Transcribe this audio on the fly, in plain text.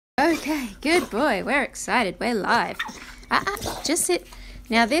Okay, good boy. We're excited. We're live. Just sit.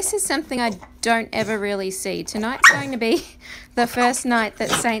 Now, this is something I don't ever really see. Tonight's going to be the first night that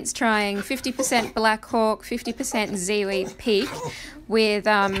Saint's trying 50% Black Hawk, 50% Ziwi Peak with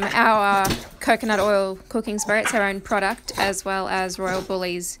our coconut oil cooking spray. It's our own product, as well as Royal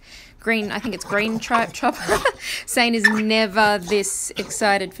Bully's green, I think it's green tripe chopper. Saint is never this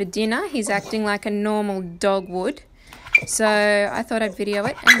excited for dinner. He's acting like a normal dog would. So I thought I'd video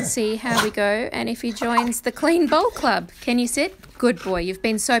it and see how we go and if he joins the Clean Bowl Club. Can you sit? Good boy, you've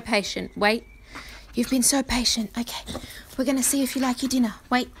been so patient. Wait, you've been so patient. Okay, we're going to see if you like your dinner.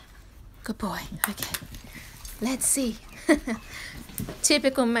 Wait, good boy. Okay, let's see.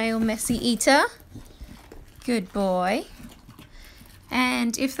 Typical male messy eater. Good boy.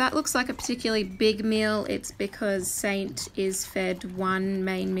 And if that looks like a particularly big meal, it's because Saint is fed one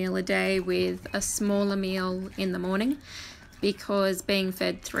main meal a day with a smaller meal in the morning, because being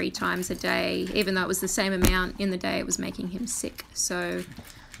fed 3 times a day, even though it was the same amount in the day, it was making him sick. So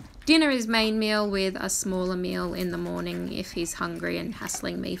dinner is main meal with a smaller meal in the morning if he's hungry and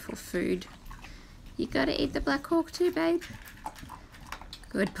hassling me for food. You gotta eat the Black Hawk too, babe.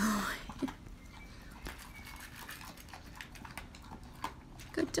 Good boy.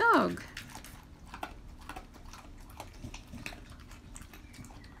 Good dog.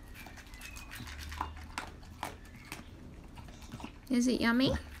 Is it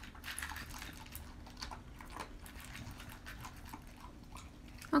yummy?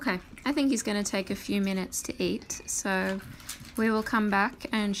 Okay, I think he's going to take a few minutes to eat, so we will come back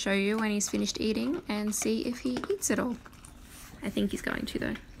and show you when he's finished eating and see if he eats it all. I think he's going to,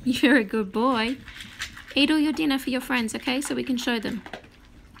 though. You're a good boy. Eat all your dinner for your friends, okay, so we can show them.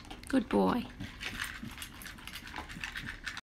 Good boy.